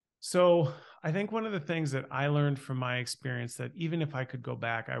So I think one of the things that I learned from my experience that even if I could go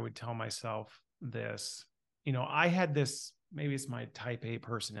back, I would tell myself this. I had this, maybe it's my type A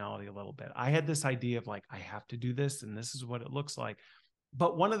personality a little bit. I had this idea of like, I have to do this and this is what it looks like.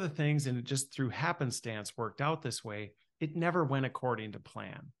 But one of the things, and it just through happenstance worked out this way, it never went according to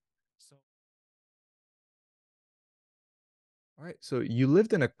plan. So All right. So you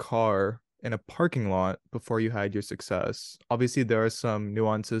lived in a car in a parking lot before you had your success. Obviously, there are some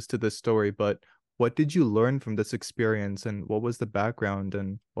nuances to this story, but what did you learn from this experience and what was the background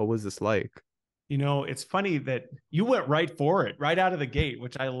and what was this like? it's funny that you went right for it, right out of the gate,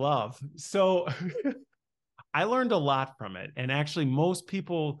 which I love. So I learned a lot from it. And actually, most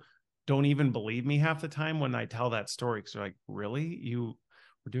people don't even believe me half the time when I tell that story because they're like, really? You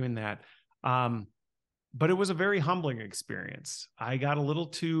were doing that? Um, but it was a very humbling experience. I got a little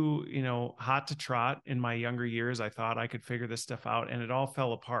too, hot to trot in my younger years. I thought I could figure this stuff out, and it all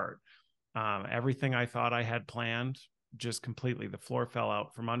fell apart. Everything I thought I had planned just completely, the floor fell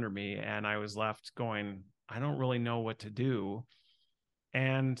out from under me, and I was left going, I don't really know what to do.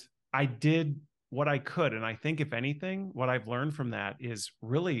 And I did what I could. And I think, if anything, what I've learned from that is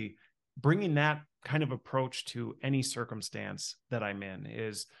really bringing that kind of approach to any circumstance that I'm in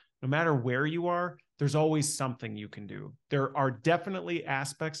is no matter where you are, there's always something you can do. There are definitely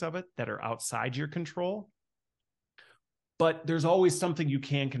aspects of it that are outside your control, but there's always something you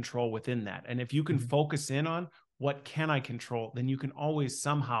can control within that. And if you can Mhm. focus in on what can I control, then you can always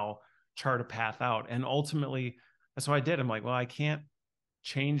somehow chart a path out. And ultimately, that's what I did. I'm like, well, I can't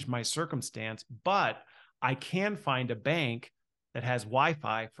change my circumstance, but I can find a bank that has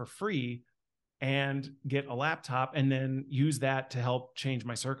Wi-Fi for free and get a laptop and then use that to help change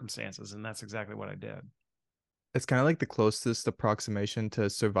my circumstances. And that's exactly what I did. It's kind of like the closest approximation to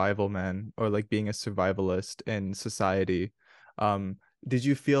survival man or like being a survivalist in society. Um, did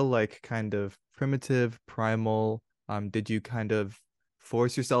you feel like kind of primitive, primal? Did you kind of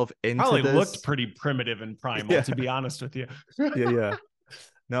force yourself into Probably looked this? pretty primitive and primal, to Yeah, be honest with you. yeah, yeah.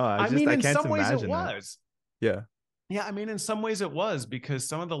 No, I mean, I in can't some ways it imagine it. was. Yeah. Yeah, I mean, in some ways it was because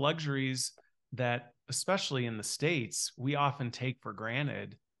some of the luxuries that, especially in the States, we often take for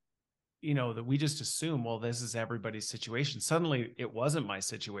granted, that we just assume, well, this is everybody's situation. Suddenly it wasn't my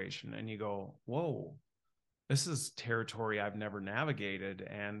situation. And you go, whoa, this is territory I've never navigated.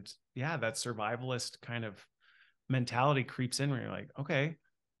 And yeah, that survivalist kind of mentality creeps in where you're like, okay,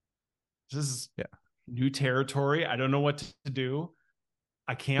 this is Yeah. new territory. I don't know what to do.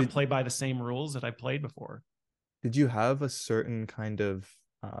 I can't Did play by the same rules that I played before. did you have a certain kind of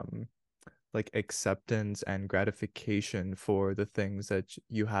like acceptance and gratification for the things that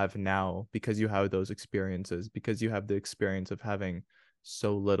you have now because you have those experiences, because you have the experience of having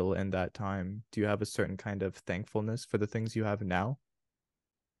so little in that time? Do you have a certain kind of thankfulness for the things you have now?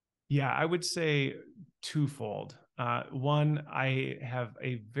 Yeah, I would say twofold. One, I have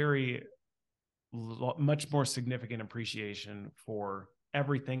a very much more significant appreciation for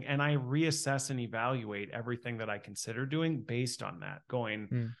everything, and I reassess and evaluate everything that I consider doing based on that. Going,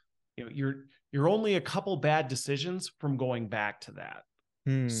 Mm. you're only a couple bad decisions from going back to that.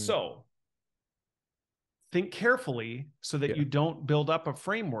 Hmm. So think carefully so that Yeah. you don't build up a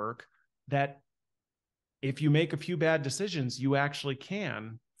framework that if you make a few bad decisions, you actually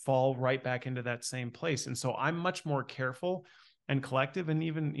can fall right back into that same place. And so I'm much more careful and collective. And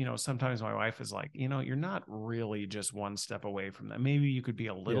even, sometimes my wife is like, you're not really just one step away from that. Maybe you could be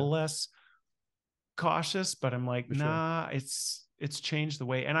a Yeah, little less cautious, but I'm like, for sure. nah, it's changed the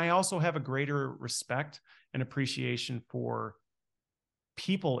way. And I also have a greater respect and appreciation for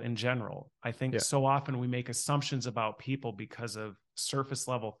people in general. I think Yeah. so often we make assumptions about people because of surface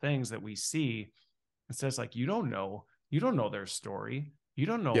level things that we see. It says like, you don't know their story. You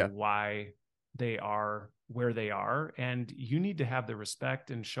don't know Yeah. why they are where they are. And you need to have the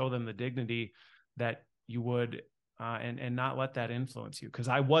respect and show them the dignity that you would, and not let that influence you. Cause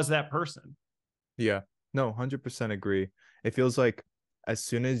I was that person. Yeah. No, 100% agree. It feels like as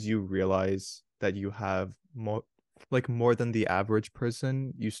soon as you realize that you have more than the average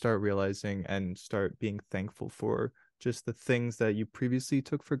person, you start realizing and start being thankful for just the things that you previously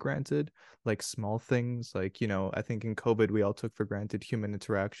took for granted, like small things. Like, I think in COVID, we all took for granted human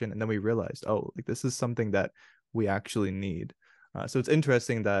interaction. And then we realized, oh, like this is something that we actually need. So it's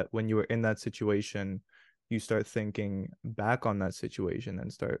interesting that when you were in that situation, you start thinking back on that situation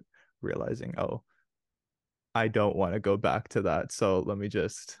and start realizing, oh, I don't want to go back to that. So let me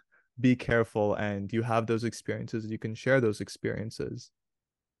just be careful. And you have those experiences, you can share those experiences.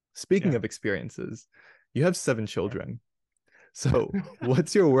 Speaking Yeah. of experiences, you have 7 children. So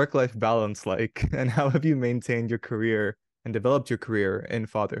what's your work life balance like? And how have you maintained your career and developed your career in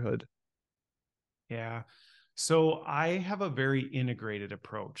fatherhood? Yeah. So I have a very integrated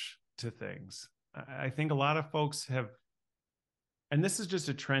approach to things. I think a lot of folks have, and this is just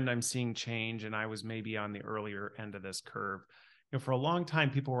a trend I'm seeing change, and I was maybe on the earlier end of this curve. For a long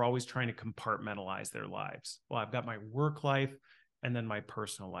time, people were always trying to compartmentalize their lives. Well, I've got my work life and then my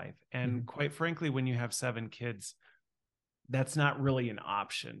personal life. And Mhm. quite frankly, when you have 7 kids, that's not really an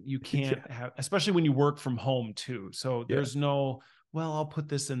option. You can't Yeah. have, especially when you work from home too. So Yeah. there's no, well, I'll put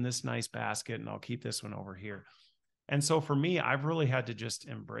this in this nice basket and I'll keep this one over here. And so for me, I've really had to just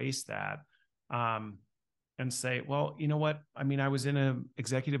embrace that, um, and say, well, you know what? I mean, I was in an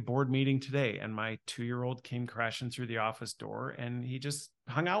executive board meeting today and my 2-year-old came crashing through the office door and he just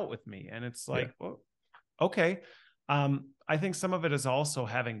hung out with me. And it's Yeah. like, well, okay. I think some of it is also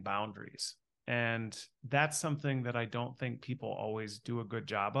having boundaries. And that's something that I don't think people always do a good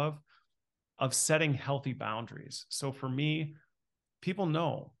job of setting healthy boundaries. So for me, people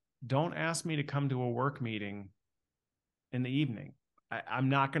know, don't ask me to come to a work meeting in the evening. I'm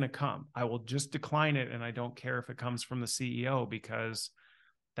not going to come. I will just decline it. And I don't care if it comes from the CEO, because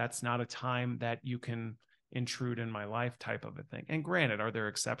that's not a time that you can intrude in my life, type of a thing. And granted, are there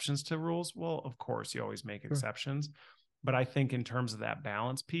exceptions to rules? Well, of course, you always make Sure. exceptions. But I think in terms of that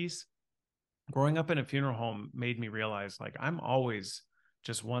balance piece, growing up in a funeral home made me realize, like, I'm always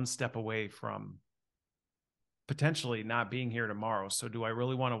just one step away from potentially not being here tomorrow. So do I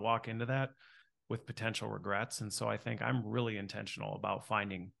really want to walk into that with potential regrets? And so I think I'm really intentional about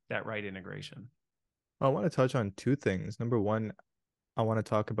finding that right integration. I want to touch on two things. Number one, I want to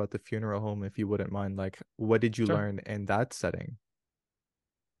talk about the funeral home, if you wouldn't mind. Like, what did you Sure. learn in that setting?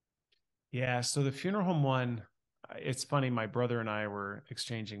 Yeah. So the funeral home one, it's funny. My brother and I were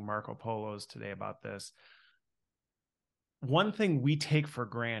exchanging Marco Polos today about this. One thing we take for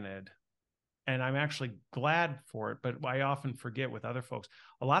granted, and I'm actually glad for it, but I often forget with other folks,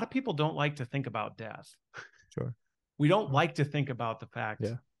 a lot of people don't like to think about death. Sure. We don't Oh, like to think about the fact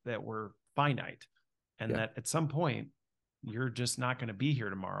yeah. that we're finite and Yeah. that at some point you're just not going to be here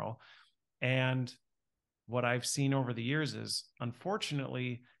tomorrow. And what I've seen over the years is,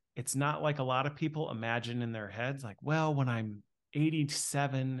 unfortunately, it's not like a lot of people imagine in their heads, like, well, when I'm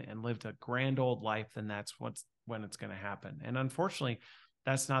 87 and lived a grand old life, then that's when it's going to happen. And unfortunately,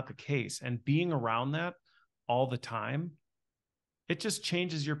 that's not the case. And being around that all the time, it just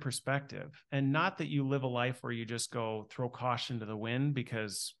changes your perspective. And not that you live a life where you just go throw caution to the wind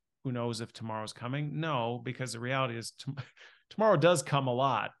because who knows if tomorrow's coming. No, because the reality is tomorrow does come a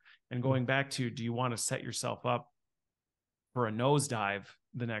lot. And Sure. going back to, do you want to set yourself up for a nosedive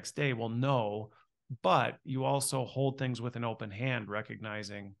the next day? Well, no, but you also hold things with an open hand,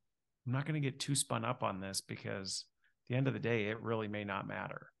 recognizing I'm not going to get too spun up on this, because at the end of the day, it really may not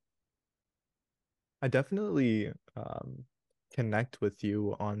matter. I definitely connect with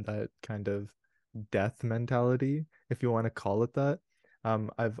you on that kind of death mentality, if you want to call it that.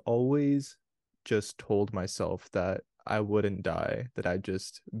 I've always just told myself that I wouldn't die, that I'd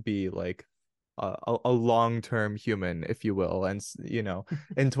just be like a long-term human, if you will. And,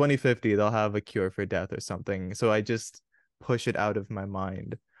 in 2050, they'll have a cure for death or something. So I just push it out of my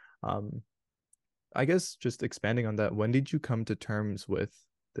mind. Um, I guess just expanding on that, when did you come to terms with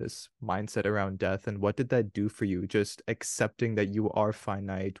this mindset around death, and what did that do for you? Just accepting that you are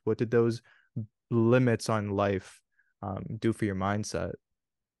finite. What did those limits on life do for your mindset?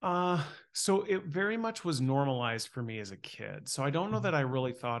 Uh, so it very much was normalized for me as a kid. So I don't know Mhm. that I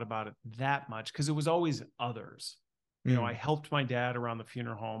really thought about it that much, because it was always others. I Mm, helped my dad around the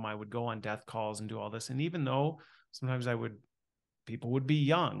funeral home. I would go on death calls and do all this. And even though sometimes people would be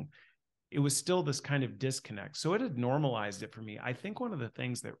young, it was still this kind of disconnect. So it had normalized it for me. I think one of the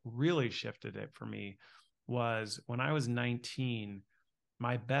things that really shifted it for me was when I was 19,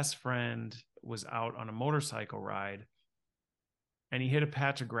 my best friend was out on a motorcycle ride and he hit a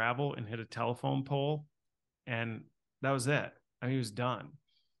patch of gravel and hit a telephone pole. And that was it. I mean, he was done.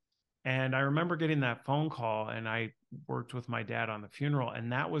 And I remember getting that phone call, and I worked with my dad on the funeral.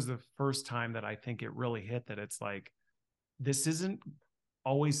 And that was the first time that I think it really hit, that it's like, this isn't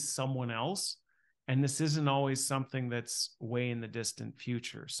always someone else. And this isn't always something that's way in the distant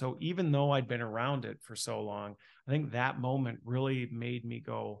future. So even though I'd been around it for so long, I think that moment really made me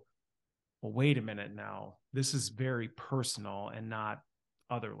go, well, wait a minute now. This is very personal and not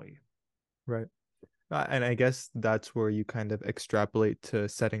otherly. right. And I guess that's where you kind of extrapolate to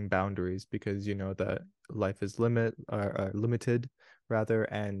setting boundaries, because you know that life is limited rather,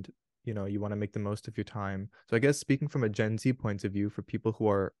 and you want to make the most of your time. So I guess speaking from a Gen Z point of view, for people who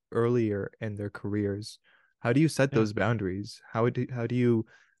are earlier in their careers, how do you set Yeah. those boundaries? How do you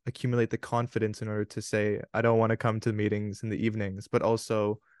accumulate the confidence in order to say, I don't want to come to meetings in the evenings, but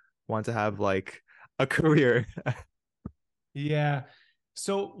also want to have like a career. Yeah.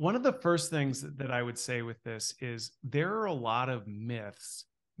 So one of the first things that I would say with this is there are a lot of myths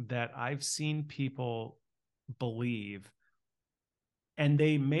that I've seen people believe, and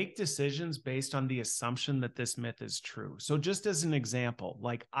they make decisions based on the assumption that this myth is true. So just as an example,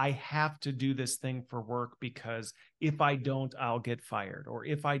 like I have to do this thing for work because if I don't, I'll get fired, or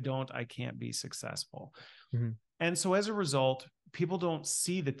if I don't, I can't be successful. Mhm. And so as a result, people don't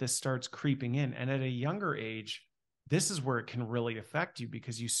see that this starts creeping in. And at a younger age, this is where it can really affect you,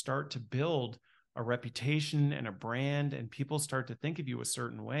 because you start to build a reputation and a brand, and people start to think of you a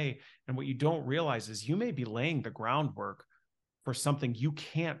certain way. And what you don't realize is you may be laying the groundwork for something you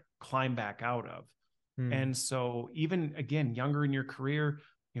can't climb back out of. Mm. And so even again, younger in your career,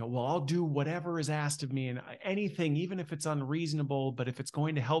 well, I'll do whatever is asked of me, and anything, even if it's unreasonable, but if it's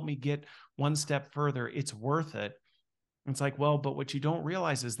going to help me get one step further, it's worth it. It's like, well, but what you don't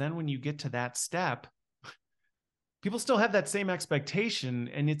realize is then when you get to that step, people still have that same expectation,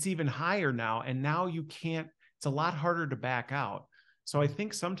 and it's even higher now. And now you can't, it's a lot harder to back out. So I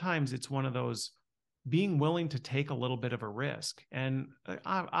think sometimes it's one of those, being willing to take a little bit of a risk, and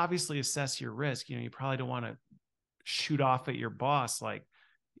obviously assess your risk. You probably don't want to shoot off at your boss like,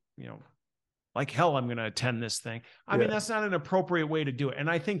 you know, like hell, I'm going to attend this thing. I mean, Yeah. that's not an appropriate way to do it.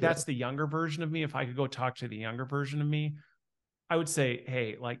 And I think Yeah. that's the younger version of me. If I could go talk to the younger version of me, I would say,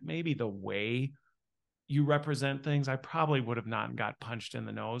 hey, like maybe the way you represent things, I probably would have not got punched in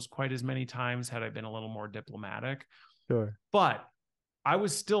the nose quite as many times had I been a little more diplomatic. Sure. But I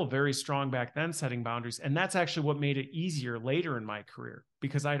was still very strong back then setting boundaries. And that's actually what made it easier later in my career,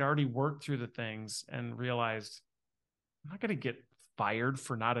 because I'd already worked through the things and realized I'm not going to get fired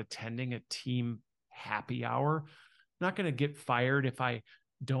for not attending a team happy hour. I'm not going to get fired if I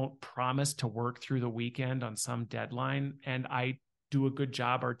don't promise to work through the weekend on some deadline. And I do a good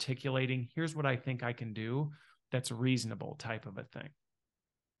job articulating, here's what I think I can do that's reasonable, type of a thing.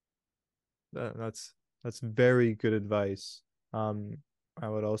 That's very good advice. Um, I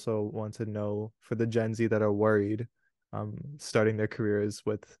would also want to know for the Gen Z that are worried, starting their careers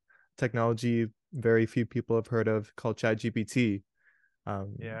with technology very few people have heard of, called ChatGPT.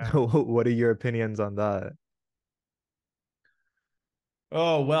 Yeah. What are your opinions on that?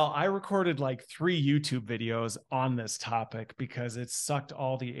 Oh, well, I recorded like 3 YouTube videos on this topic because it sucked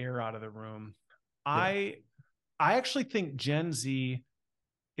all the air out of the room. Yeah. I I actually think Gen Z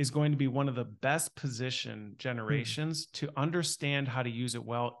is going to be one of the best positioned Hmm. generations to understand how to use it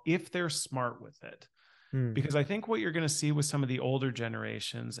well if they're smart with it. Hmm. Because I think what you're going to see with some of the older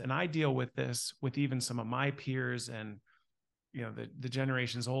generations, and I deal with this with even some of my peers and the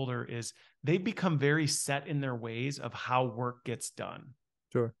generations older, is they become very set in their ways of how work gets done.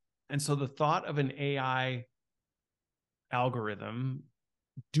 Sure. And so the thought of an AI algorithm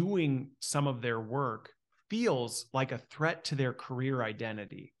doing some of their work feels like a threat to their career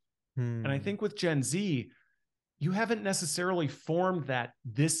identity. And I Hmm. think with Gen Z, you haven't necessarily formed that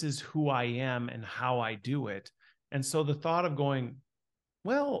this is who I am and how I do it. And so the thought of going,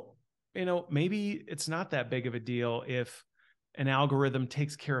 well, maybe it's not that big of a deal if an algorithm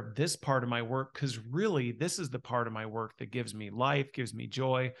takes care of this part of my work, because really this is the part of my work that gives me life, gives me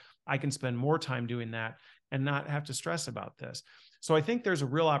joy. I can spend more time doing that and not have to stress about this. So I think there's a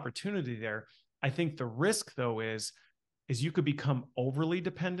real opportunity there. I think the risk though is you could become overly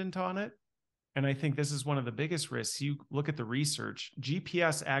dependent on it. And I think this is one of the biggest risks. You look at the research,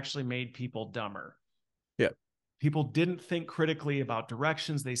 GPS actually made people dumber. Yeah. People didn't think critically about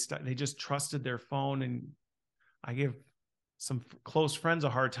directions. They just trusted their phone. And I give some close friends a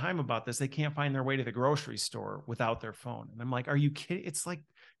hard time about this. They can't find their way to the grocery store without their phone. And I'm like, are you kidding? It's like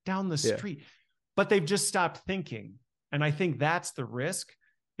down the Yeah. street. But they've just stopped thinking. And I think that's the risk,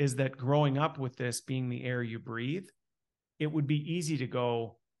 is that growing up with this being the air you breathe, it would be easy to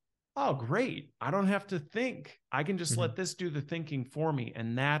go, oh, great, I don't have to think. I can just Mhm. let this do the thinking for me.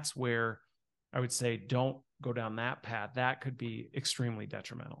 And that's where I would say, don't go down that path. That could be extremely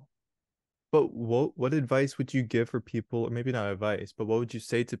detrimental. But what advice would you give for people, or maybe not advice, but what would you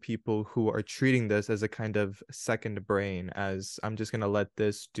say to people who are treating this as a kind of second brain, as I'm just gonna let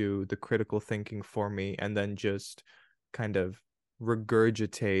this do the critical thinking for me and then just kind of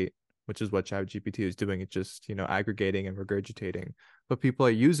regurgitate, which is what ChatGPT is doing. It's just, aggregating and regurgitating. But people are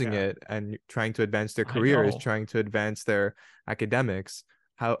using Yeah, it and trying to advance their I careers, know. trying to advance their academics.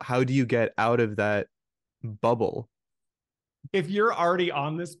 How do you get out of that bubble? If you're already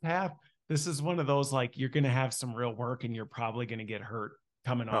on this path, this is one of those, like, you're going to have some real work and you're probably going to get hurt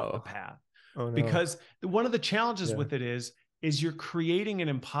coming off the Oh, path. oh no. Because one of the challenges Yeah. with it is is you're creating an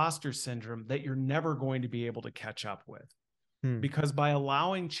imposter syndrome that you're never going to be able to catch up with. Hmm. Because by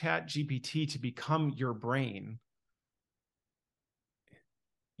allowing Chat GPT to become your brain,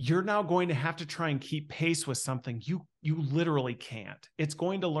 you're now going to have to try and keep pace with something you literally can't. It's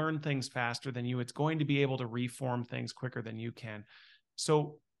going to learn things faster than you. It's going to be able to reform things quicker than you can.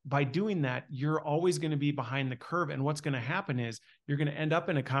 So by doing that, you're always going to be behind the curve. And what's going to happen is you're going to end up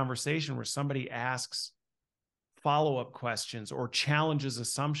in a conversation where somebody asks follow-up questions or challenges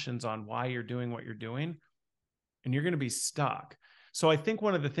assumptions on why you're doing what you're doing, and you're going to be stuck. So I think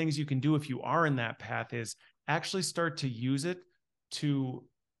one of the things you can do if you are in that path is actually start to use it to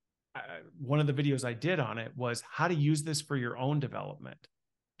one of the videos I did on it was how to use this for your own development.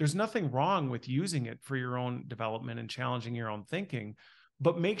 There's nothing wrong with using it for your own development and challenging your own thinking,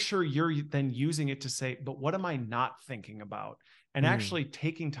 but make sure you're then using it to say, but what am I not thinking about? And Hmm. actually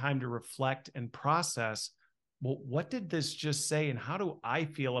taking time to reflect and process, well, what did this just say? And how do I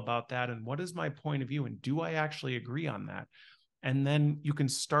feel about that? And what is my point of view? And do I actually agree on that? And then you can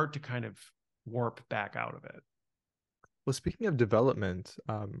start to kind of warp back out of it. Well, speaking of development,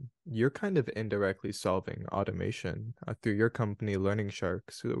 you're kind of indirectly solving automation through your company, Learning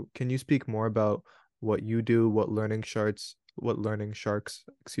Shark. So, can you speak more about what you do, what Learning Sharks,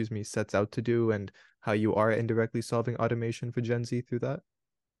 excuse me, sets out to do, and how you are indirectly solving automation for Gen Z through that?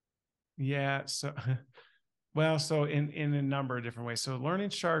 Yeah. So, well, so in a number of different ways. So,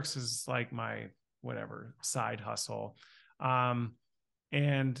 Learning Sharks is like my whatever side hustle. Um,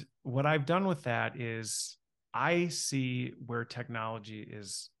 and what I've done with that is I see where technology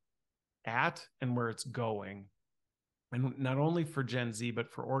is at and where it's going. And not only for Gen Z, but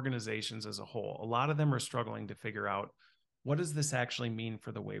for organizations as a whole. A lot of them are struggling to figure out what does this actually mean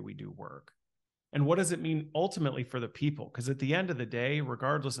for the way we do work? And what does it mean ultimately for the people? Because at the end of the day,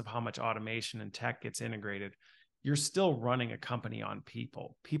 regardless of how much automation and tech gets integrated, you're still running a company on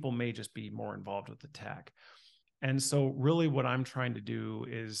people. People may just be more involved with the tech. And so, really, what I'm trying to do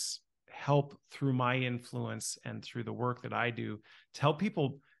is help through my influence and through the work that I do to help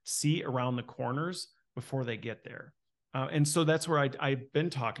people see around the corners before they get there. And so that's where I've been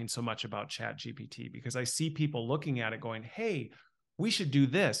talking so much about Chat GPT, because I see people looking at it going, hey, we should do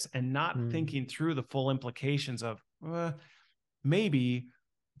this, and not Hmm. thinking through the full implications of maybe,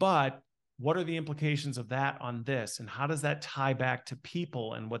 but what are the implications of that on this? And how does that tie back to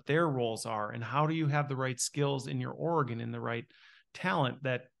people and what their roles are? And how do you have the right skills in your org and in the right talent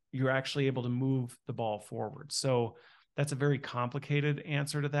that you're actually able to move the ball forward? So that's a very complicated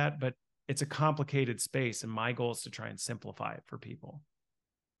answer to that, but it's a complicated space. And my goal is to try and simplify it for people.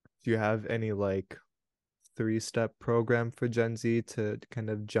 Do you have any like three-step program for Gen Z to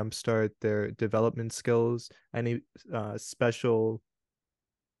kind of jumpstart their development skills? Any special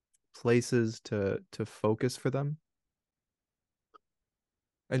places to focus for them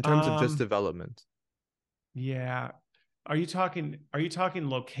in terms of just Um, development? yeah. Are you talking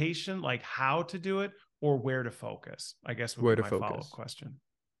location, like how to do it, or where to focus? I guess would be Where to my follow-up focus? question.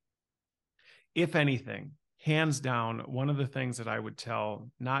 If anything, hands down, one of the things that I would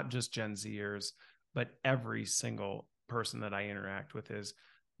tell not just Gen Zers, but every single person that I interact with is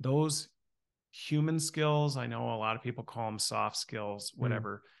those human skills. I know a lot of people call them soft skills, Hmm.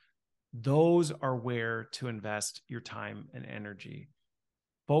 whatever. Those are where to invest your time and energy.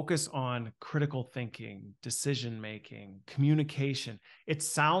 Focus on critical thinking, decision making, communication. It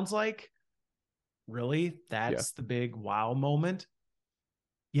sounds like really Yeah. that's the big wow moment.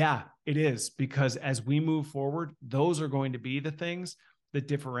 Yeah, it is, because as we move forward, those are going to be the things that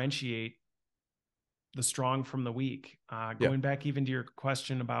differentiate the strong from the weak. Yeah. Going back even to your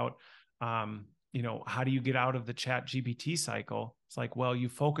question about, how do you get out of the Chat GPT cycle? It's like, well, you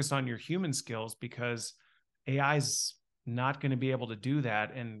focus on your human skills, because AI is not going to be able to do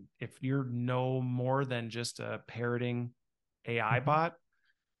that. And if you're no more than just a parroting AI Mhm. bot,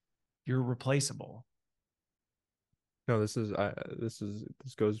 you're replaceable. No, this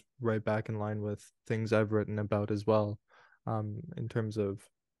goes right back in line with things I've written about as well. In terms of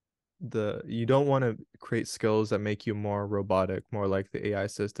you don't want to create skills that make you more robotic, more like the AI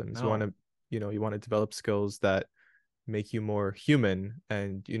systems. No. You want to develop skills that make you more human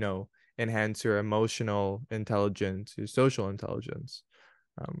and, enhance your emotional intelligence, your social intelligence.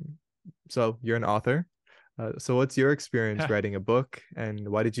 Um, so you're an author. So what's your experience writing a book and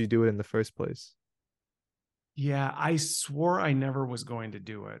why did you do it in the first place? Yeah, I swore I never was going to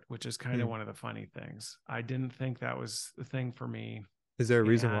do it, which is kind of Hmm. one of the funny things. I didn't think that was the thing for me. Is there a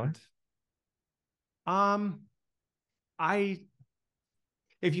reason why? And um I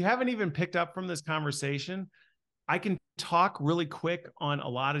if you haven't even picked up from this conversation, I can talk really quick on a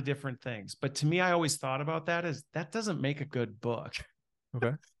lot of different things, but to me, I always thought about that as that doesn't make a good book.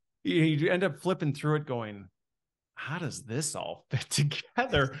 Okay. You end up flipping through it going, how does this all fit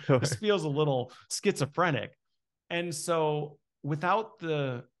together? This Sure. feels a little schizophrenic. And so without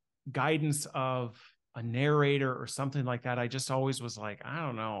the guidance of a narrator or something like that, I just always was like, I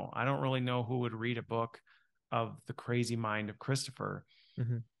don't know. I don't really know who would read a book of the crazy mind of Christopher.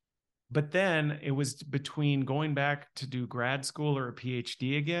 Hmm. But then it was between going back to do grad school or a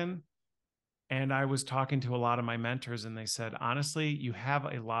PhD again. And I was talking to a lot of my mentors, and they said, honestly, you have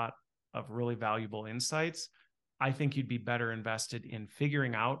a lot of really valuable insights. I think you'd be better invested in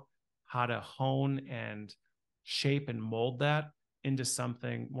figuring out how to hone and shape and mold that into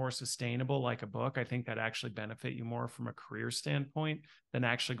something more sustainable, like a book. I think that actually benefit you more from a career standpoint than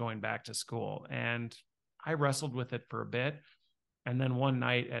actually going back to school. And I wrestled with it for a bit. And then one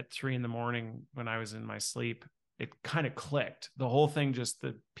night at 3 a.m. when I was in my sleep, it kind of clicked. The whole thing, just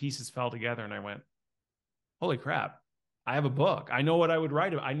the pieces fell together. And I went, holy crap, I have a book. I know what I would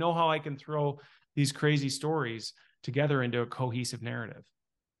write. I know how I can throw these crazy stories together into a cohesive narrative.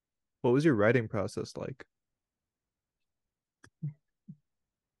 What was your writing process like?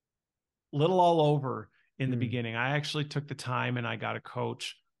 Little all over in the Mm. beginning. I actually took the time and I got a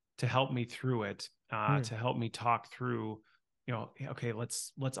coach to help me through it, Mm. to help me talk through, okay,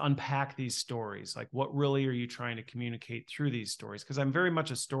 let's unpack these stories. Like, what really are you trying to communicate through these stories? Because I'm very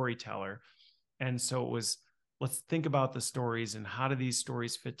much a storyteller. And so it was, let's think about the stories and how do these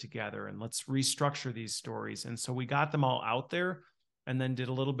stories fit together, and let's restructure these stories. And so we got them all out there and then did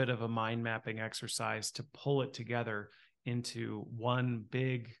a little bit of a mind mapping exercise to pull it together into one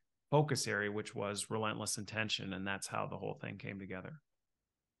big focus area, which was relentless intention. And that's how the whole thing came together.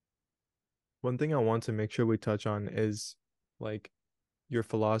 One thing I want to make sure we touch on is like your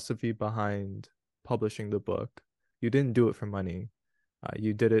philosophy behind publishing the book. You didn't do it for money.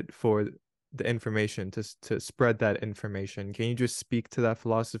 You did it for the information to spread that information. Can you just speak to that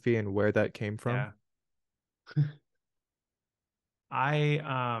philosophy and where that came from? Yeah.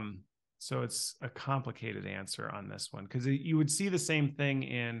 I so it's a complicated answer on this one, because you would see the same thing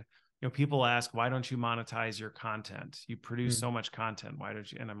in, people ask, why don't you monetize your content? You produce Mm. so much content, why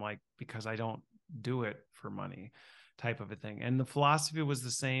don't you? And I'm like, because I don't do it for money, type of a thing. And the philosophy was the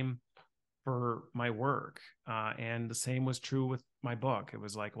same for my work, and the same was true with my book. It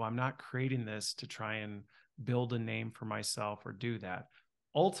was like, well, I'm not creating this to try and build a name for myself or do that.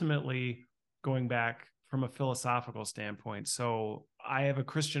 Ultimately, going back from a philosophical standpoint, so I have a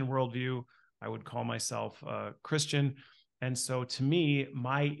Christian worldview. I would call myself a Christian. And so to me,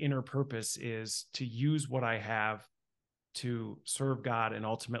 my inner purpose is to use what I have to serve God and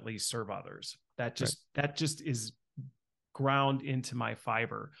ultimately serve others. That Right. just is ground into my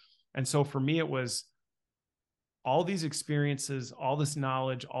fiber. And so for me, it was all these experiences, all this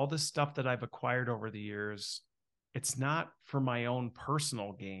knowledge, all this stuff that I've acquired over the years. It's not for my own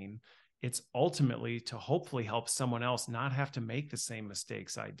personal gain. It's ultimately to hopefully help someone else not have to make the same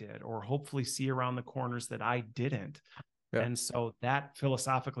mistakes I did, or hopefully see around the corners that I didn't. Yeah. And so that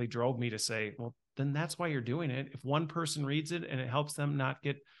philosophically drove me to say, well, then that's why you're doing it. If one person reads it and it helps them not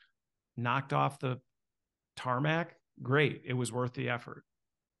get knocked off the tarmac, great. It was worth the effort.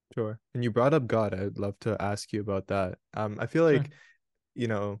 Sure. And you brought up God. I'd love to ask you about that. I feel Sure. like, you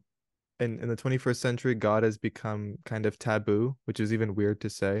know, in the 21st century, God has become kind of taboo, which is even weird to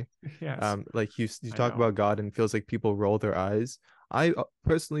say. Yes, Like you I talk know. about God and it feels like people roll their eyes. I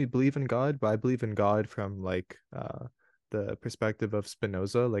personally believe in God, but I believe in God from like the perspective of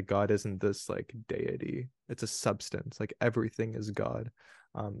Spinoza. Like God isn't this like deity; it's a substance. Like everything is God.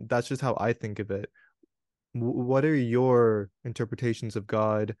 That's just how I think of it. What are your interpretations of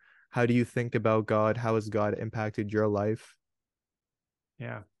God? How do you think about God? How has God impacted your life?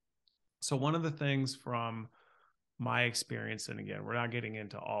 Yeah. So one of the things from my experience, and again, we're not getting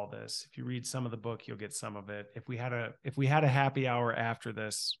into all this. If you read some of the book, you'll get some of it. If we had a happy hour after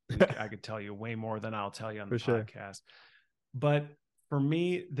this, I could tell you way more than I'll tell you on the For sure. podcast. But for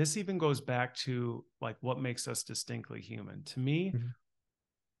me, this even goes back to like what makes us distinctly human. To me, Mhm.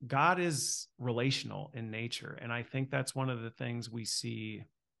 God is relational in nature. And I think that's one of the things we see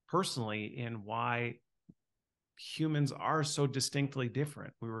personally in why humans are so distinctly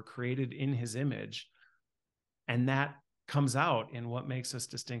different. We were created in his image, and that comes out in what makes us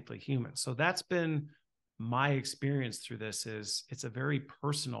distinctly human. So that's been my experience through this. Is it's a very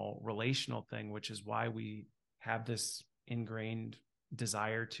personal relational thing, which is why we have this ingrained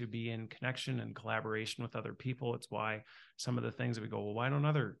desire to be in connection and collaboration with other people. It's why some of the things that we go, well, why don't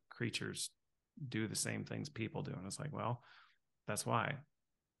other creatures do the same things people do? And it's like, well, that's why.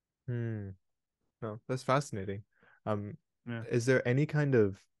 Hmm. No, that's fascinating. Um, Yeah. is there any kind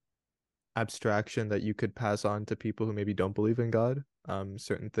of abstraction that you could pass on to people who maybe don't believe in God?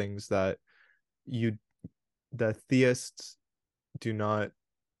 Certain things that you the theists do not,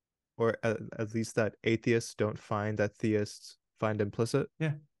 or at least that atheists don't find that theists find implicit.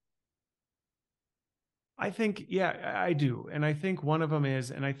 Yeah. I think, yeah, I do. And I think one of them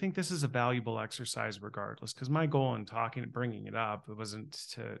is, and I think this is a valuable exercise regardless, because my goal in talking, bringing it up, it wasn't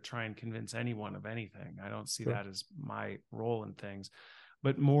to try and convince anyone of anything. I don't see Sure. that as my role in things,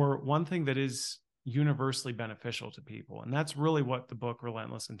 but more one thing that is universally beneficial to people. And that's really what the book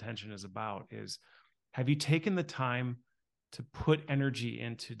Relentless Intention is about is, have you taken the time to put energy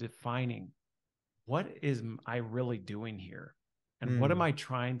into defining what is I really doing here? And what am Mm, I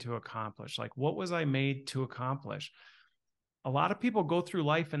trying to accomplish? Like, what was I made to accomplish? A lot of people go through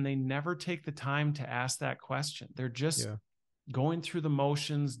life and they never take the time to ask that question. They're just yeah. going through the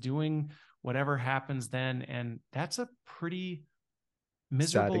motions, doing whatever happens then. And that's a pretty Sad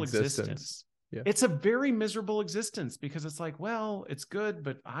miserable existence. existence. Yeah. It's a very miserable existence because it's like, well, it's good,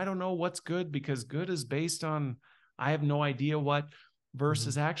 but I don't know what's good because good is based on I have no idea what, Mhm.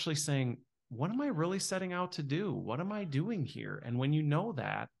 versus actually saying, what am I really setting out to do? What am I doing here? And when you know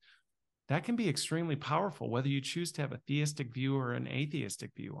that, that can be extremely powerful, whether you choose to have a theistic view or an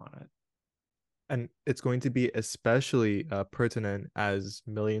atheistic view on it. And it's going to be especially pertinent as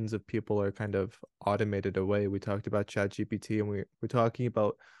millions of people are kind of automated away. We talked about ChatGPT, and we're talking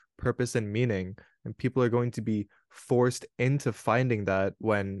about purpose and meaning, and people are going to be forced into finding that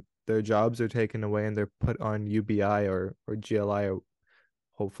when their jobs are taken away and they're put on UBI or GLI or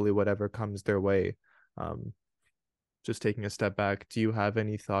hopefully whatever comes their way. Um, just taking a step back, do you have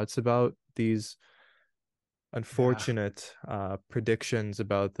any thoughts about these Yeah. unfortunate predictions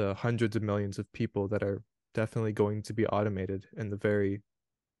about the hundreds of millions of people that are definitely going to be automated in the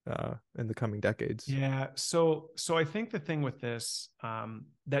in the coming decades? Yeah. So I think the thing with this,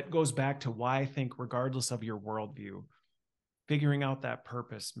 that goes back to why I think, regardless of your worldview, figuring out that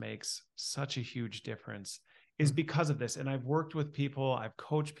purpose makes such a huge difference, is Mm, because of this. And I've worked with people, I've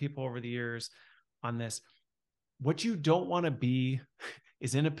coached people over the years on this. What you don't want to be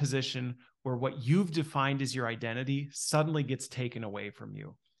is in a position where what you've defined as your identity suddenly gets taken away from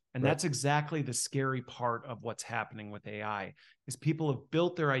you. And right. that's exactly the scary part of what's happening with AI is people have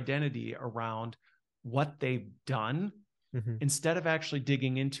built their identity around what they've done Hmm. instead of actually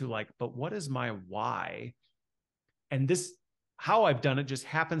digging into like, but what is my why? And this, how I've done it just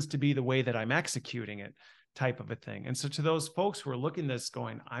happens to be the way that I'm executing it, type of a thing. And so to those folks who are looking at this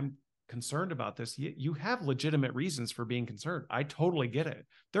going, I'm concerned about this, you have legitimate reasons for being concerned. I totally get it.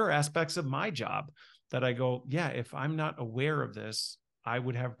 There are aspects of my job that I go, yeah, if I'm not aware of this, I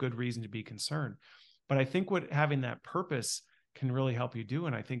would have good reason to be concerned. But I think what having that purpose can really help you do.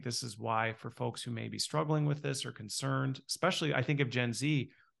 And I think this is why, for folks who may be struggling with this or concerned, especially I think of Gen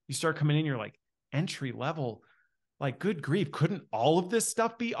Z, you start coming in, you're like, entry level, like, good grief, couldn't all of this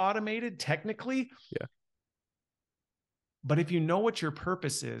stuff be automated technically? Yeah. But if you know what your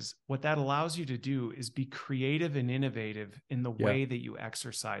purpose is, what that allows you to do is be creative and innovative in the Yeah. way that you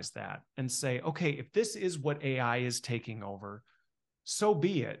exercise that and say, okay, if this is what AI is taking over, so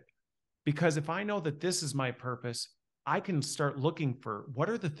be it. Because if I know that this is my purpose, I can start looking for what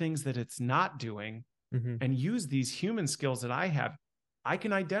are the things that it's not doing Hmm. and use these human skills that I have. I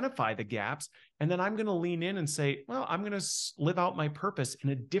can identify the gaps, and then I'm going to lean in and say, well, I'm going to live out my purpose in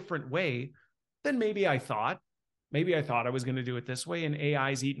a different way than maybe I thought. Maybe I thought I was going to do it this way, and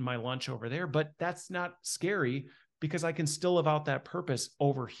AI's eating my lunch over there, but that's not scary because I can still live out that purpose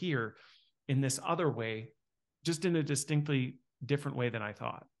over here in this other way, just in a distinctly different way than I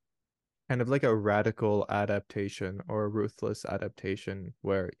thought. Kind of like a radical adaptation or a ruthless adaptation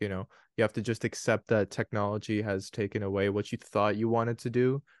where, you have to just accept that technology has taken away what you thought you wanted to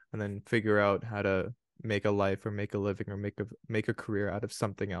do and then figure out how to make a life or make a living or make a career out of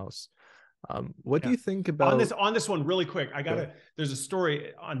something else. What do Yeah. you think On about? this one, really quick, Sure. there's a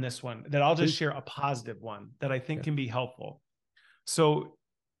story on this one that I'll just Please. share, a positive one that I think Yeah. can be helpful. So,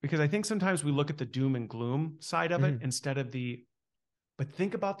 because I think sometimes we look at the doom and gloom side of it Hmm. instead of but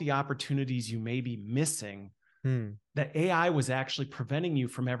think about the opportunities you may be missing Hmm. that AI was actually preventing you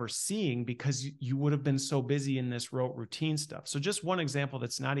from ever seeing because you would have been so busy in this rote routine stuff. So just one example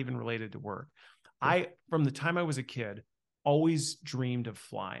that's not even related to work. Sure. From the time I was a kid, always dreamed of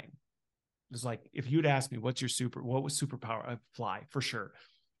flying. It was like, if you'd asked me, what was superpower? I'd fly for sure.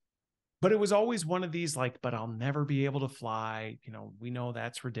 But it was always one of these like, but I'll never be able to fly. We know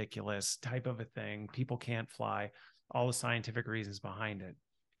that's ridiculous type of a thing. People can't fly, all the scientific reasons behind it.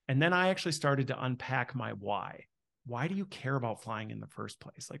 And then I actually started to unpack my why. Why do you care about flying in the first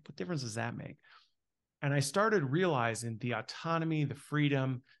place? Like, what difference does that make? And I started realizing the autonomy, the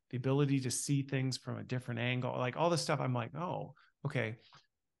freedom, the ability to see things from a different angle, like all this stuff. I'm like, oh, okay.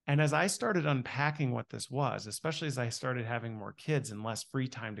 And as I started unpacking what this was, especially as I started having more kids and less free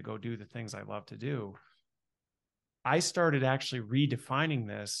time to go do the things I love to do, I started actually redefining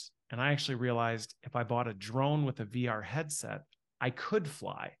this. And I actually realized if I bought a drone with a VR headset, I could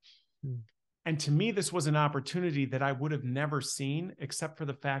fly. Mm. And to me, this was an opportunity that I would have never seen, except for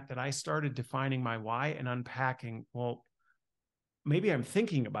the fact that I started defining my why and unpacking, well, maybe I'm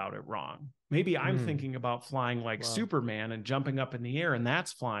thinking about it wrong. Maybe I'm Mm. thinking about flying like Wow. Superman and jumping up in the air, and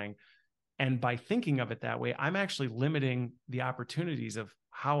that's flying. And by thinking of it that way, I'm actually limiting the opportunities of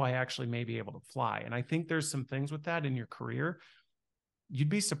how I actually may be able to fly. And I think there's some things with that in your career. You'd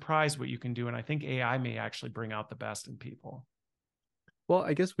be surprised what you can do. And I think AI may actually bring out the best in people. Well,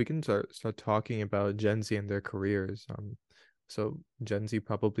 I guess we can start talking about Gen Z and their careers. So Gen Z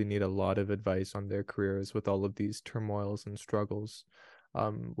probably need a lot of advice on their careers with all of these turmoils and struggles.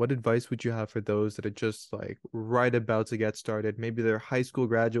 What advice would you have for those that are just like right about to get started? Maybe they're high school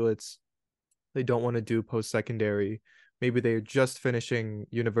graduates, they don't want to do post-secondary. Maybe they're just finishing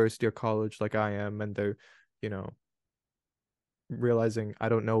university or college like I am, and they're, you know, realizing I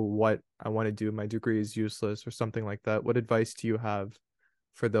don't know what I want to do. My degree is useless or something like that. What advice do you have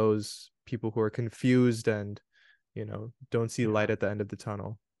for those people who are confused and, don't see light Yeah. at the end of the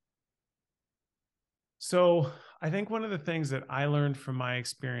tunnel? So I think one of the things that I learned from my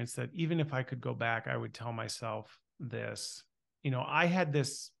experience that even if I could go back, I would tell myself this. I had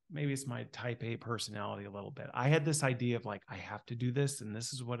this, maybe it's my type A personality a little bit. I had this idea of like, I have to do this and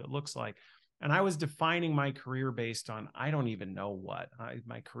this is what it looks like. And I was defining my career based on, I don't even know what,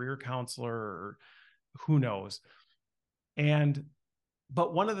 my career counselor or who knows. And,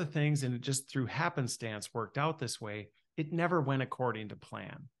 but one of the things, and it just through happenstance worked out this way, it never went according to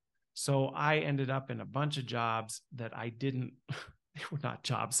plan. So I ended up in a bunch of jobs that I didn't, they were not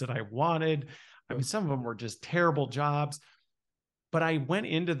jobs that I wanted. I mean, some of them were just terrible jobs, but I went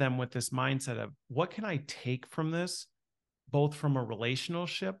into them with this mindset of what can I take from this, both from a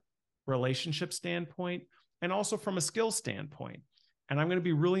relationship standpoint and also from a skill standpoint. And I'm going to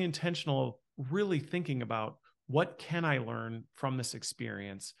be really intentional, really thinking about what can I learn from this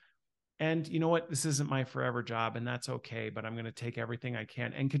experience. And you know what? This isn't my forever job, and that's okay. But I'm going to take everything I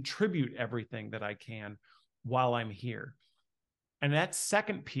can and contribute everything that I can while I'm here. And that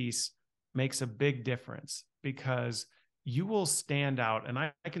second piece makes a big difference because you will stand out. And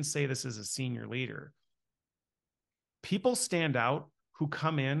I can say this as a senior leader. People stand out who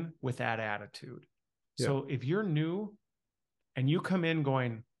come in with that attitude. Yeah. So if you're new and you come in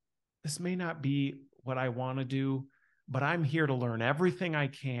going, this may not be what I want to do, but I'm here to learn everything I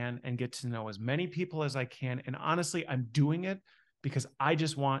can and get to know as many people as I can. And honestly, I'm doing it because I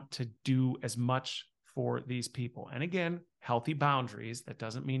just want to do as much for these people. And again, healthy boundaries. That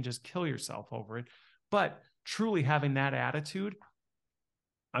doesn't mean just kill yourself over it, but truly having that attitude,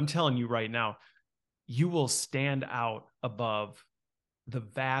 I'm telling you right now, you will stand out above the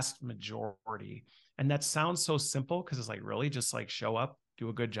vast majority. And that sounds so simple because it's like, really, just like show up, do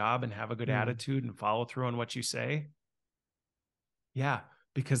a good job, and have a good Mm. attitude and follow through on what you say. Yeah,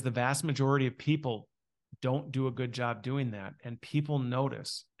 because the vast majority of people don't do a good job doing that. And people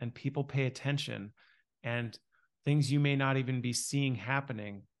notice and people pay attention, and things you may not even be seeing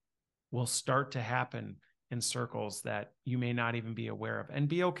happening will start to happen in circles that you may not even be aware of. And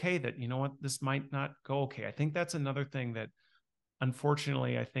be okay that, you know what, this might not go okay. I think that's another thing that,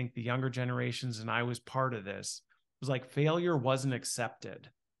 unfortunately, I think the younger generations, and I was part of this, was like failure wasn't accepted.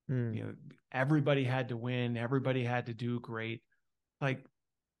 Mm. Everybody had to win, everybody had to do great. Like,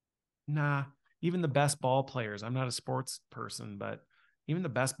 nah, even the best ball players, I'm not a sports person, but even the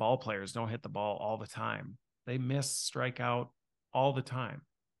best ball players don't hit the ball all the time. They miss, strike out all the time.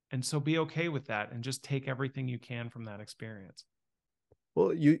 And so be okay with that and just take everything you can from that experience.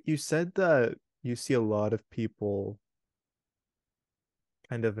 Well, you said that you see a lot of people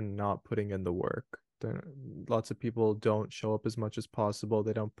kind of not putting in the work. Lots of people don't show up as much as possible.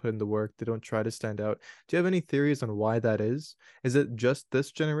 They don't put in the work. They don't try to stand out. Do you have any theories on why that is? Is it just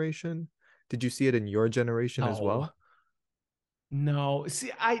this generation? Did you see it in your generation as No, well? no.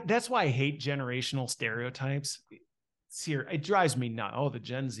 See, that's why I hate generational stereotypes. See, it drives me nuts. Oh, the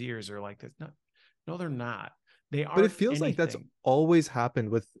Gen Zers are like this. No, no, they're not. They But it aren't feels like that's anything. always happened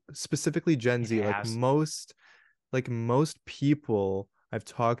with specifically Gen It Z. has. Like most people I've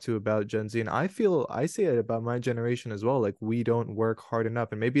talked to about Gen Z, and I say it about my generation as well. Like we don't work hard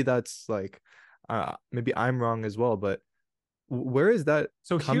enough, and maybe that's like, maybe I'm wrong as well. But where is that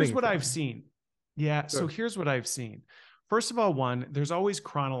So here's coming what I've from? seen. Yeah. So Sure. here's what I've seen. First of all, one, there's always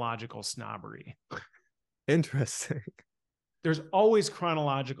chronological snobbery. Interesting. There's always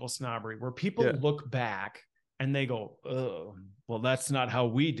chronological snobbery where people Yeah. look back and they go, oh, well, that's not how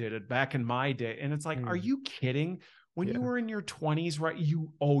we did it back in my day. And it's like, are Mm, you kidding? When you yeah. were in your 20s, right?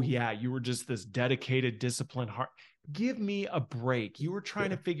 Oh yeah, you were just this dedicated, disciplined heart. Give me a break. You were trying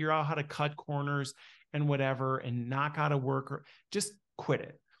Yeah. to figure out how to cut corners and whatever and knock out a worker. Just quit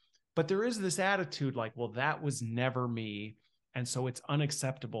it. But there is this attitude like, well, that was never me. And so it's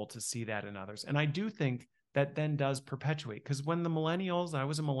unacceptable to see that in others. And I do think that then does perpetuate, because when the millennials, I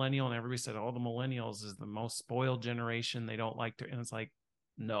was a millennial and everybody said, oh, the millennials is the most spoiled generation. They don't like to, and it's like,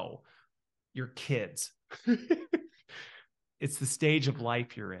 no, you're kids. It's the stage of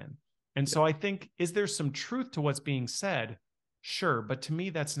life you're in. And Yeah. so I think, is there some truth to what's being said? Sure. But to me,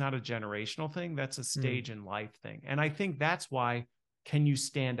 that's not a generational thing. That's a Mm, stage in life thing. And I think that's why, can you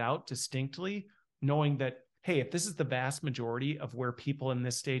stand out distinctly, knowing that, hey, if this is the vast majority of where people in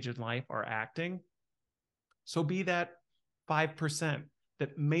this stage of life are acting, so be that 5%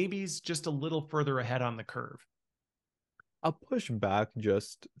 that maybe is just a little further ahead on the curve. I'll push back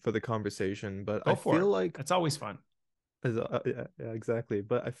just for the conversation, but I Go for feel it. like It's always fun. yeah, yeah, exactly.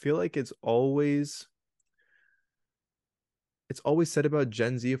 But I feel like it's always said about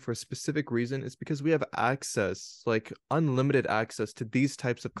Gen Z for a specific reason. It's because we have access, like unlimited access to these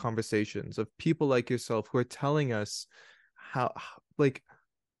types of conversations of people like yourself who are telling us like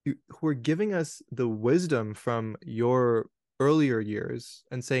who are giving us the wisdom from your earlier years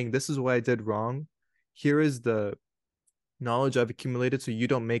and saying, this is what I did wrong. Here is the knowledge I've accumulated so you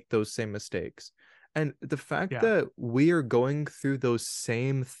don't make those same mistakes. And the fact Yeah. that we are going through those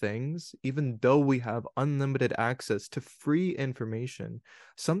same things, even though we have unlimited access to free information,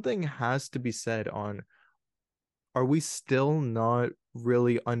 something has to be said on, are we still not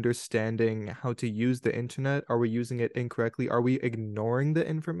really understanding how to use the internet? Are we using it incorrectly? Are we ignoring the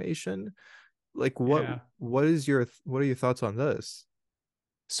information? Like Yeah. what are your thoughts on this?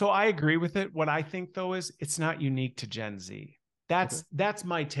 So I agree with it. What I think though is it's not unique to Gen Z. Okay, That's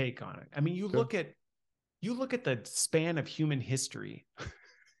my take on it. I mean, sure. you look at the span of human history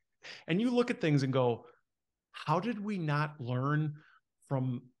and you look at things and go, how did we not learn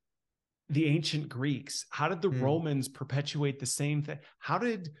from the ancient Greeks? How did the Hmm. Romans perpetuate the same thing? How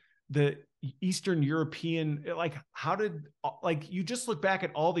did the Eastern European, like, how did, like, you just look back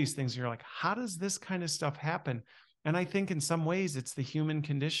at all these things and you're like, how does this kind of stuff happen? And I think in some ways it's the human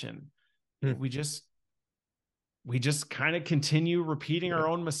condition. Hmm. We just kind of continue repeating Yeah, our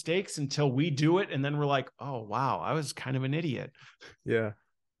own mistakes until we do it. And then we're like, oh, wow, I was kind of an idiot. yeah,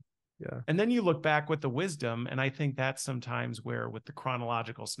 yeah. And then you look back with the wisdom. And I think that's sometimes where, with the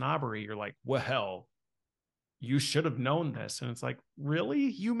chronological snobbery, you're like, well, you should have known this. And it's like, really?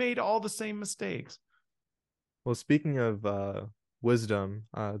 You made all the same mistakes. Well, speaking of wisdom,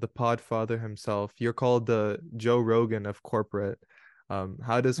 the Podfather himself, you're called the Joe Rogan of corporate.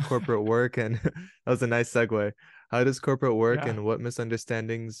 How does corporate work? And that was a nice segue. How does corporate work, Yeah. and what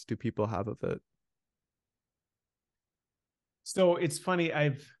misunderstandings do people have of it? So it's funny.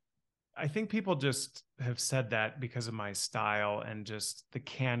 I think people just have said that because of my style and just the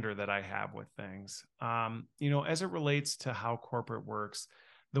candor that I have with things. As it relates to how corporate works,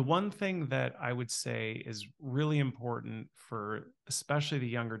 the one thing that I would say is really important for especially the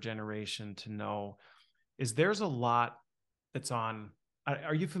younger generation to know is there's a lot that's on.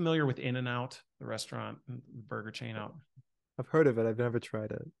 Are you familiar with In and Out, the restaurant, the burger chain out? I've heard of it. I've never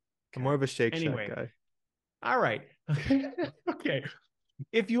tried it. I'm more Okay. of a Shake Shack Anyway, guy. all right. Okay.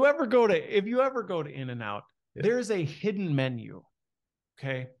 If you ever go to In and Out, Yeah. there's a hidden menu.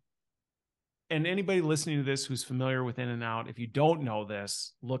 Okay. And anybody listening to this who's familiar with In and Out, if you don't know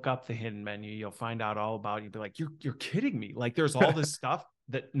this, look up the hidden menu. You'll find out all about it. You'll be like, you're kidding me. Like there's all this stuff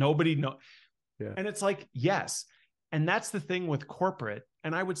that nobody knows. Yeah. And it's like, yes. And that's the thing with corporate.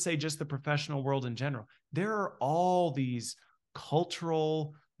 And I would say just the professional world in general. There are all these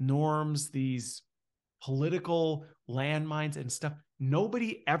cultural norms, these political landmines and stuff.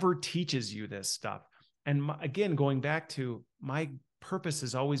 Nobody ever teaches you this stuff. And again, going back to my purpose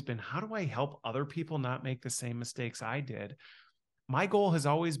has always been, how do I help other people not make the same mistakes I did? My goal has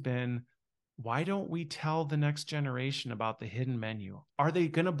always been, why don't we tell the next generation about the hidden menu? Are they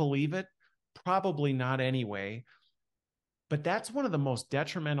going to believe it? Probably not anyway. But that's one of the most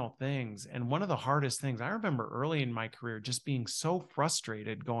detrimental things and one of the hardest things. I remember early in my career just being so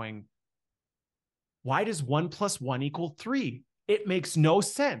frustrated going, why does 1 + 1 = 3? It makes no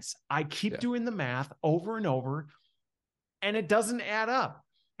sense. I keep Yeah. doing the math over and over and it doesn't add up.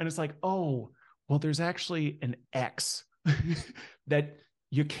 And it's like, oh, well, there's actually an X that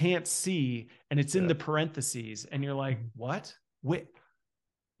you can't see and it's in Yeah. the parentheses. And you're like, what?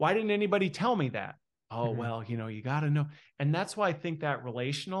 Why didn't anybody tell me that? oh, Mhm. well, you got to know. And that's why I think that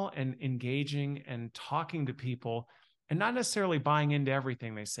relational and engaging and talking to people and not necessarily buying into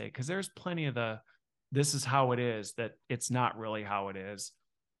everything they say, because there's plenty of this is how it is, that it's not really how it is.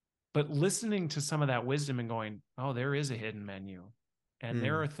 But listening to some of that wisdom and going, oh, there is a hidden menu. And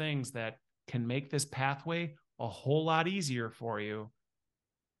there Mm. are things that can make this pathway a whole lot easier for you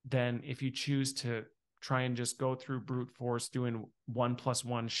than if you choose to try and just go through brute force doing 1 +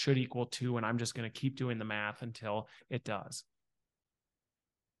 1 should equal 2. And I'm just going to keep doing the math until it does.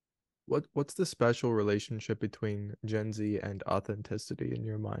 What's the special relationship between Gen Z and authenticity in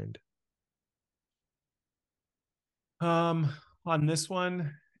your mind? Um, on this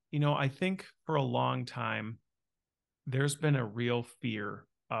one, I think for a long time, there's been a real fear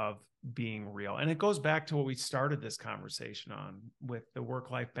of being real. And it goes back to what we started this conversation on with the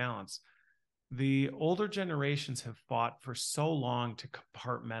work-life balance. The older generations have fought for so long to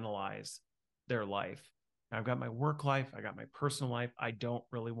compartmentalize their life. I've got my work life, I got my personal life. I don't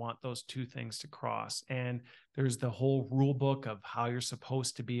really want those two things to cross. And there's the whole rule book of how you're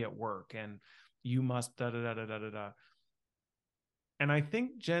supposed to be at work, and you must da da da da da da da. And I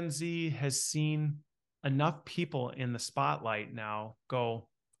think Gen Z has seen enough people in the spotlight now go,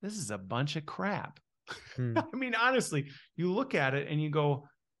 this is a bunch of crap. Mm. I mean, honestly, you look at it and you go,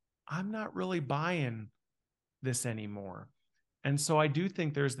 I'm not really buying this anymore. And so I do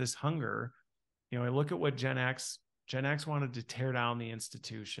think there's this hunger. I look at what Gen X wanted to tear down the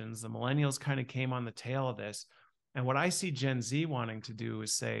institutions. The millennials kind of came on the tail of this. And what I see Gen Z wanting to do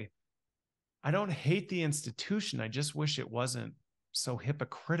is say, I don't hate the institution. I just wish it wasn't so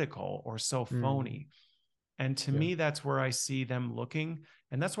hypocritical or so Mm. phony. And to Yeah. me, that's where I see them looking.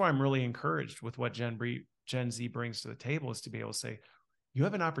 And that's why I'm really encouraged with what Gen Z brings to the table, is to be able to say, you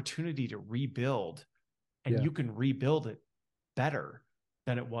have an opportunity to rebuild, and Yeah. you can rebuild it better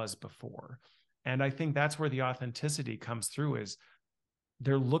than it was before. And I think that's where the authenticity comes through, is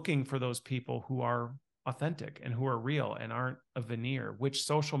they're looking for those people who are authentic and who are real and aren't a veneer, which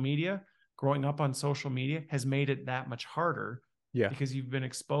social media, growing up on social media, has made it that much harder, Yeah. because you've been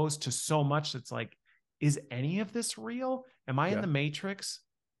exposed to so much that's like, is any of this real? Am I in Yeah. the matrix?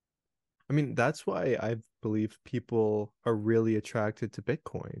 I mean, that's why I believe people are really attracted to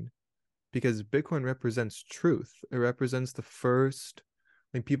Bitcoin, because Bitcoin represents truth. It represents the first,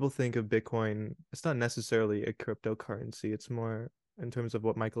 like people think of Bitcoin, it's not necessarily a cryptocurrency. It's more in terms of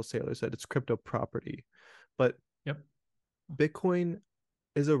what Michael Saylor said, it's crypto property. But Yep. Bitcoin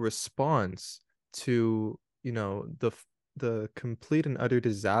is a response to, the complete and utter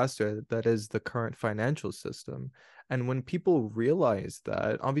disaster that is the current financial system. And when people realize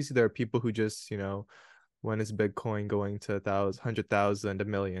that, obviously there are people who just, when is Bitcoin going to 1,000, 100,000, a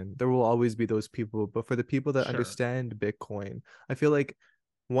million? There will always be those people. But for the people that Sure. understand Bitcoin, I feel like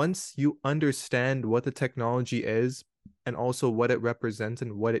once you understand what the technology is and also what it represents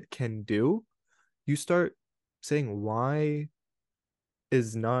and what it can do, you start saying, why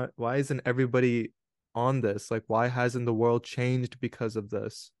isn't everybody on this? Like, why hasn't the world changed because of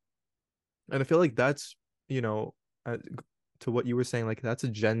this? And I feel like that's, you know, uh, to what you were saying, like that's a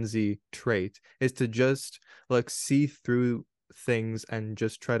Gen Z trait, is to just like see through things and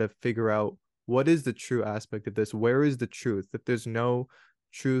just try to figure out what is the true aspect of this? Where is the truth? If there's no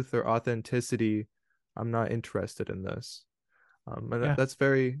truth or authenticity, I'm not interested in this. And Yeah. that's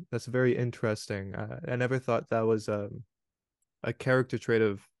very interesting. I never thought that was a character trait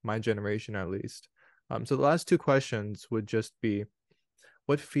of my generation, at least. So the last two questions would just be,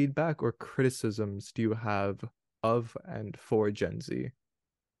 what feedback or criticisms do you have of and for Gen Z?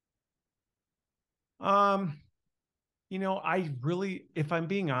 Um, I really, if I'm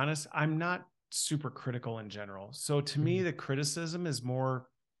being honest, I'm not super critical in general. So to me, Mhm. the criticism is more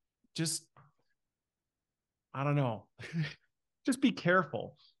just, I don't know, just be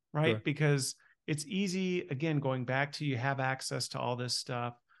careful, Sure. right? Because it's easy, again, going back to, you have access to all this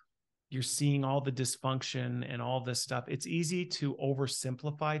stuff, you're seeing all the dysfunction and all this stuff. It's easy to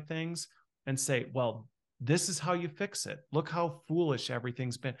oversimplify things and say, well, this is how you fix it. Look how foolish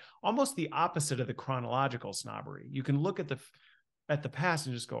everything's been. Almost the opposite of the chronological snobbery. You can look at the past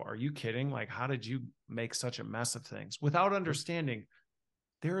and just go, are you kidding? Like, how did you make such a mess of things, without Sure. understanding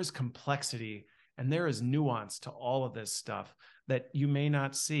there is complexity and there is nuance to all of this stuff that you may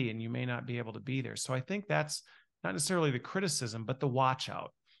not see and you may not be able to be there. So I think that's not necessarily the criticism, but the watch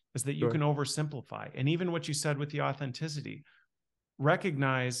out is that you Sure. can oversimplify. And even what you said with the authenticity,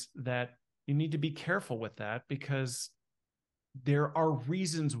 recognize that you need to be careful with that, because there are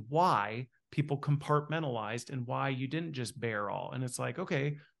reasons why people compartmentalized and why you didn't just bear all. And it's like,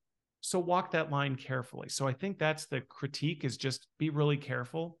 okay, So walk that line carefully. So I think that's the critique, is just be really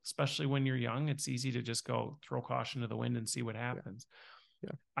careful, especially when you're young. It's easy to just go throw caution to the wind and see what happens.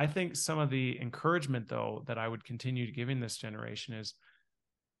 Yeah. I think some of the encouragement, though, that I would continue to giving this generation is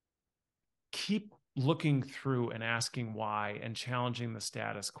keep looking through and asking why and challenging the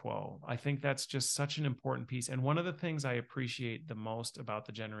status quo. I think that's just such an important piece. And one of the things I appreciate the most about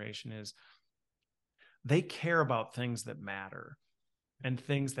the generation is they care about things that matter, and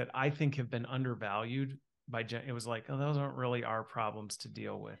things that I think have been undervalued by it was like, oh, those aren't really our problems to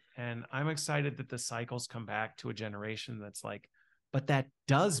deal with. And I'm excited that the cycles come back to a generation that's like, but that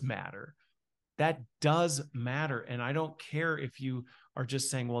does matter. That does matter. And I don't care if you are just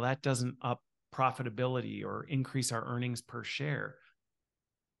saying, well, that doesn't up profitability or increase our earnings per share.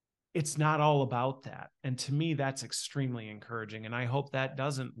 It's not all about that. And to me, that's extremely encouraging. And I hope that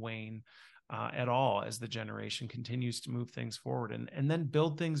doesn't wane at all as the generation continues to move things forward, and then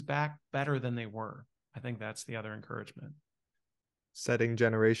build things back better than they were. I think that's the other encouragement. Setting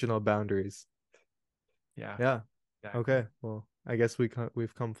generational boundaries. Yeah. Yeah. Exactly. Okay. Well, I guess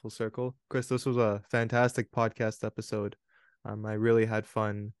we've come full circle. Chris, this was a fantastic podcast episode. I really had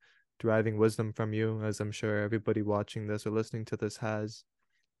fun deriving wisdom from you, as I'm sure everybody watching this or listening to this has.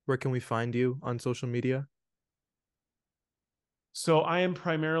 Where can we find you on social media? So I am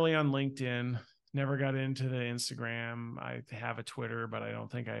primarily on LinkedIn. Never got into the Instagram. I have a Twitter, but I don't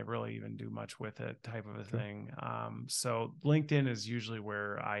think I really even do much with it, type of a Okay. thing. So LinkedIn is usually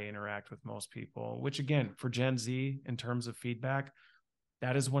where I interact with most people, which again, for Gen Z, in terms of feedback,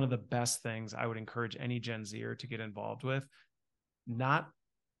 that is one of the best things I would encourage any Gen Zer to get involved with. Not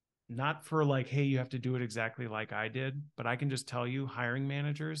not for like, hey, you have to do it exactly like I did, but I can just tell you, hiring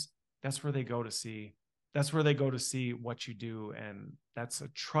managers, that's where they go to see. That's where they go to see what you do. And that's a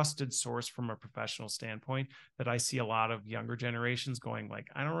trusted source from a professional standpoint that I see a lot of younger generations going like,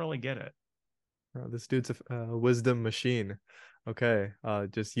 I don't really get it. This dude's a wisdom machine. Okay.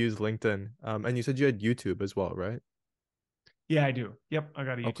 Just use LinkedIn. And you said you had YouTube as well, right? Yeah, I do. Yep. I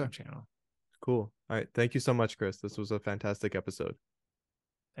got a Okay. YouTube channel. Cool. All right. Thank you so much, Chris. This was a fantastic episode.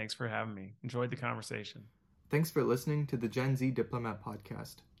 Thanks for having me. Enjoyed the conversation. Thanks for listening to the Gen Z Diplomat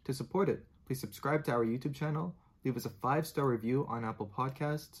podcast. To support it, please subscribe to our YouTube channel, leave us a 5-star review on Apple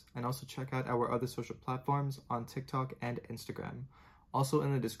Podcasts, and also check out our other social platforms on TikTok and Instagram. Also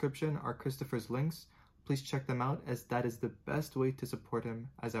in the description are Christopher's links. Please check them out, as that is the best way to support him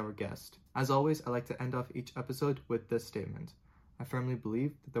as our guest. As always, I like to end off each episode with this statement. I firmly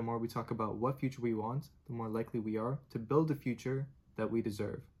believe that the more we talk about what future we want, the more likely we are to build the future that we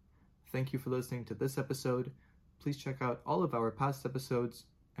deserve. Thank you for listening to this episode. Please check out all of our past episodes,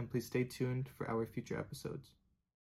 and please stay tuned for our future episodes.